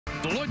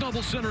The Lloyd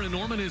Noble Center in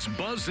Norman is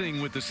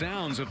buzzing with the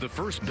sounds of the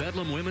first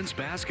Bedlam women's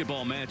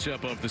basketball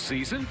matchup of the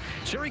season.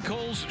 Sherry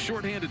Cole's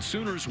shorthanded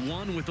Sooners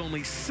won with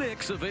only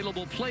 6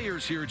 available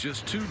players here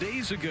just 2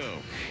 days ago.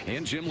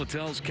 And Jim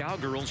Littell's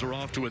Cowgirls are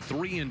off to a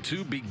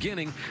 3-2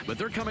 beginning, but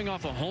they're coming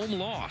off a home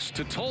loss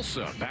to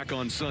Tulsa back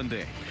on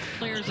Sunday.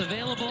 Players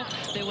available.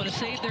 They want to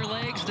save their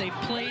legs. They've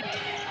played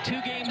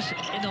 2 games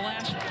in the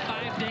last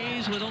 5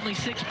 days with only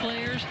 6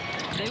 players.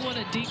 They want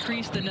to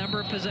decrease the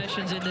number of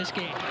possessions in this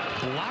game.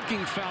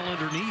 Blocking foul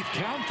underneath.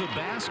 Count the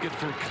basket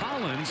for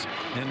Collins,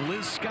 and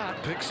Liz Scott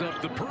picks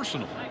up the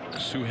personal.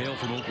 Sue Hale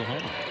from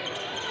Oklahoma.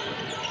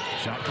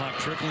 Shot clock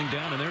trickling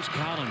down, and there's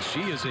Collins.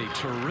 She is a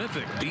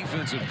terrific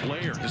defensive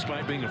player,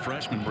 despite being a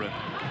freshman, Britt.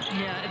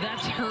 Yeah,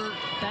 that's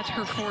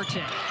her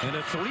forte. And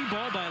a 3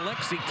 ball by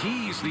Lexi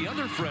Keys, the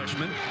other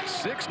freshman.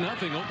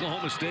 6-0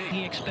 Oklahoma State.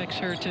 He expects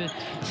her to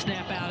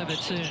snap out of it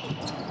soon.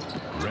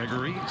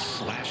 Gregory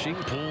slashing,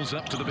 pulls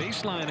up to the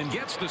baseline and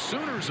gets the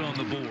Sooners on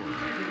the board.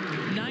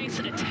 Nice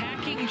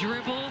attacking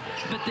dribble,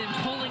 but then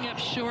pulling up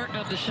short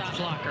of the shot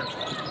blocker.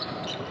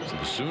 So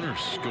the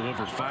Sooners go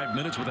over 5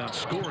 minutes without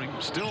scoring,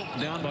 still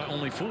down by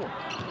only 4.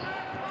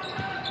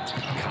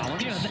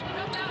 Collins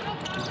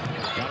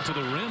got to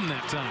the rim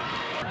that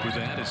time. With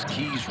that, as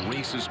Keys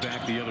races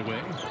back the other way.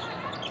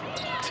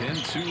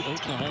 10-2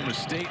 Oklahoma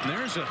State, and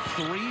there's a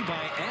 3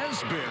 by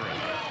Asbury.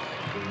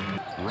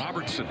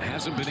 Robertson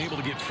hasn't been able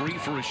to get free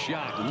for a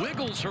shot.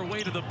 Wiggles her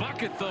way to the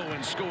bucket, though,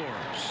 and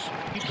scores.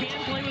 You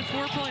can play with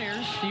 4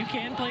 players. You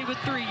can play with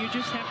 3. You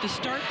just have to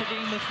start the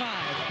game with 5.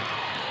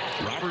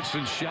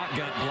 Robertson's shot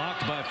got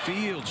blocked by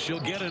Fields. She'll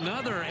get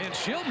another, and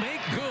she'll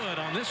make good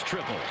on this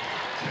triple.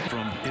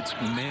 From its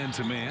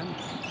man-to-man.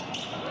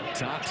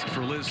 Tot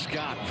for Liz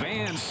Scott.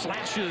 Van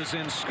slashes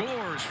and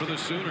scores for the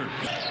Sooners.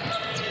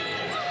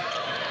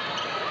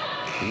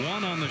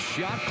 1 on the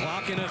shot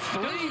clock, and a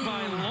 3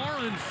 by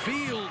Lauren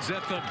Fields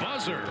at the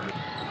buzzer.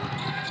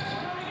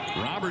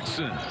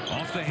 Robertson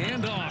off the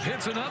handoff,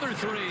 hits another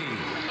 3.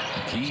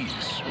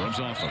 Keys rubs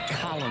off a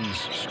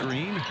Collins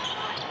screen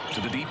to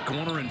the deep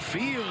corner, and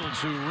Fields,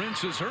 who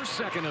rinses her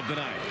second of the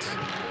night.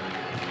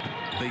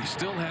 They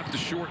still have to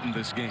shorten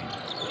this game.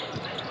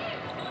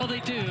 Well, they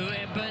do,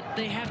 but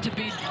they have to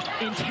be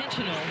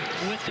intentional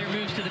with their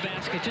moves to the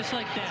basket, just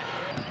like that.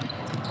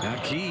 Now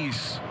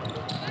Keys.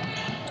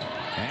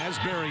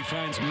 Asbury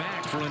finds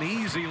Mack for an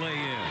easy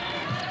lay-in.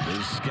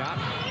 Liz Scott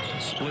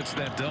splits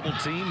that double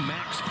team.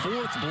 Mack's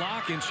 4th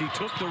block, and she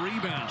took the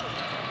rebound.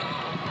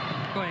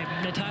 Boy,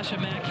 Natasha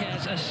Mack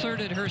has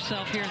asserted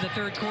herself here in the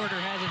 3rd quarter,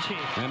 hasn't she?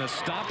 And a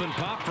stop and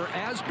pop for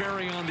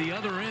Asbury on the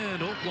other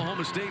end.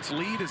 Oklahoma State's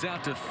lead is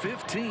out to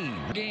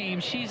 15. Game,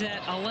 she's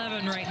at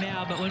 11 right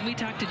now, but when we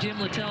talked to Jim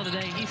Littell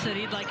today, he said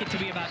he'd like it to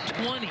be about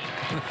 20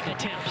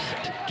 attempts.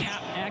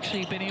 Cap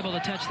actually been able to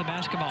touch the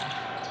basketball.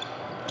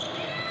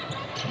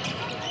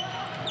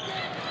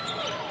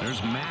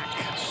 There's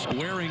Mack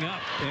squaring up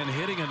and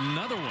hitting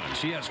another one.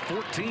 She has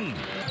 14.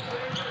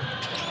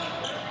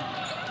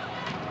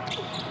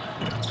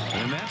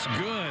 And that's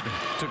good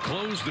to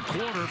close the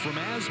quarter from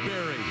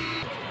Asbury.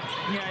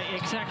 Yeah,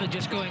 exactly.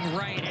 Just going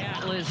right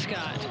at Liz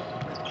Scott.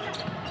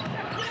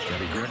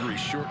 Gabby Gregory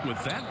short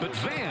with that, but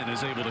Van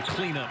is able to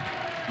clean up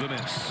the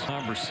miss.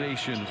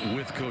 Conversation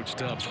with Coach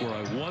Tubbs where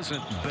I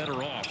wasn't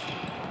better off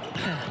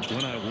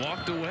when I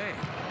walked away.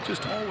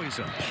 Just always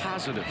a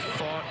positive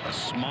thought, a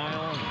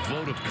smile,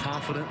 vote of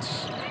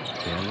confidence.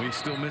 And we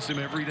still miss him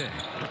every day.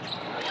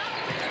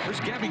 There's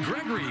Gabby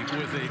Gregory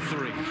with a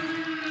 3.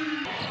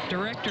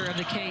 Director of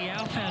the Kay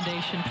Yow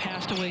Foundation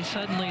passed away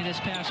suddenly this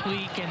past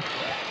week, and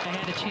I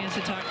had a chance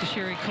to talk to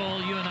Sherry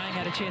Cole. You and I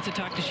had a chance to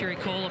talk to Sherry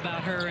Cole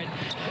about her, and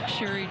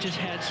Sherry just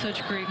had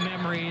such great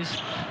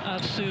memories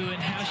of Sue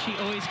and how she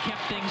always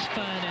kept things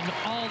fun and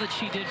all that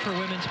she did for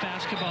women's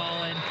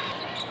basketball. And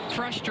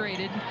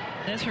frustrated.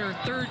 That's her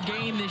 3rd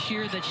game this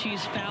year that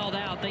she's fouled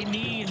out. They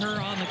need her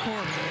on the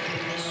court.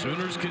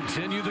 Sooners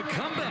continue the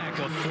comeback.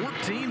 A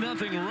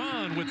 14-0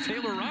 run with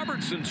Taylor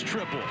Robertson's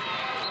triple.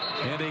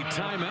 And a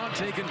timeout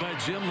taken by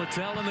Jim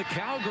Littell and the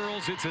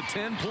Cowgirls. It's a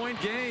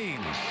 10-point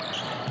game.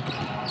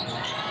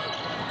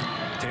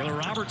 Taylor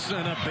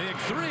Robertson, a big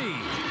 3.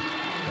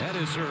 That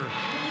is her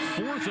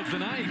 4th of the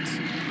night.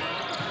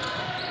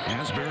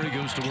 Asbury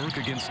goes to work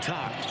against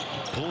Tot.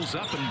 Pulls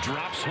up and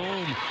drops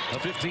home a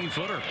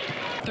 15-footer.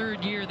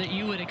 3rd year that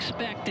you would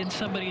expect in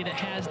somebody that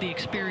has the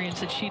experience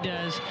that she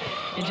does,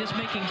 and just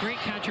making great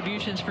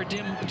contributions for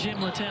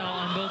Jim Littell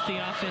on both the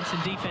offense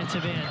and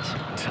defensive ends.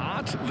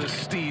 Tot, the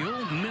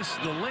steal,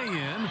 missed the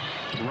lay-in.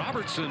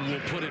 Robertson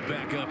will put it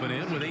back up and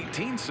in with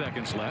 18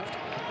 seconds left.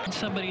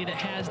 Somebody that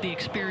has the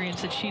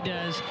experience that she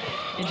does,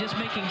 and just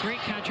making great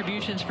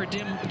contributions for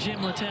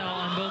Jim Littell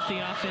on both the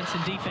offense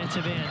and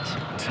defensive ends.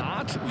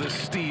 Tot, the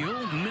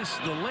steal,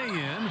 missed the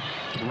lay-in.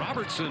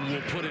 Robertson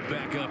will put it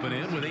back up and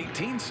in with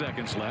 18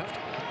 seconds left.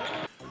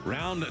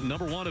 Round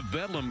number 1 of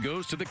Bedlam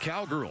goes to the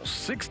Cowgirls,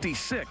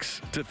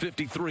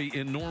 66-53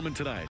 in Norman tonight.